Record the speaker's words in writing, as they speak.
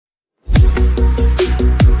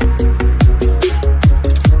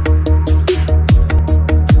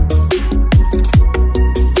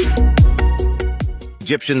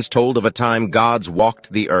Egyptians told of a time gods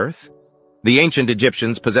walked the earth? The ancient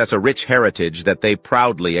Egyptians possess a rich heritage that they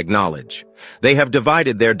proudly acknowledge. They have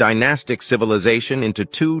divided their dynastic civilization into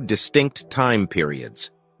two distinct time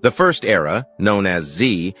periods. The first era, known as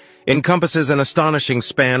Z, encompasses an astonishing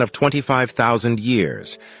span of 25,000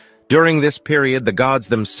 years. During this period, the gods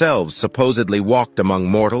themselves supposedly walked among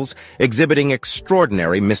mortals, exhibiting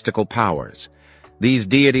extraordinary mystical powers. These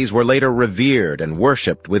deities were later revered and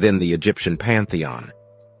worshipped within the Egyptian pantheon.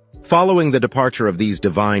 Following the departure of these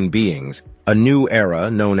divine beings, a new era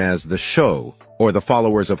known as the Sho, or the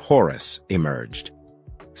followers of Horus, emerged.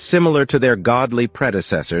 Similar to their godly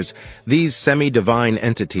predecessors, these semi-divine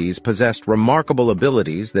entities possessed remarkable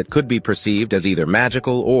abilities that could be perceived as either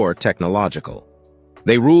magical or technological.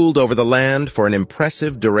 They ruled over the land for an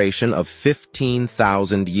impressive duration of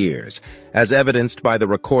 15,000 years, as evidenced by the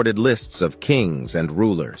recorded lists of kings and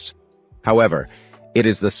rulers. However, it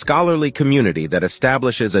is the scholarly community that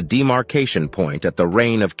establishes a demarcation point at the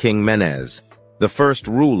reign of King Menes, the first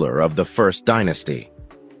ruler of the First Dynasty.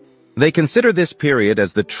 They consider this period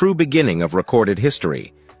as the true beginning of recorded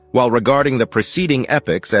history, while regarding the preceding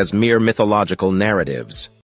epochs as mere mythological narratives.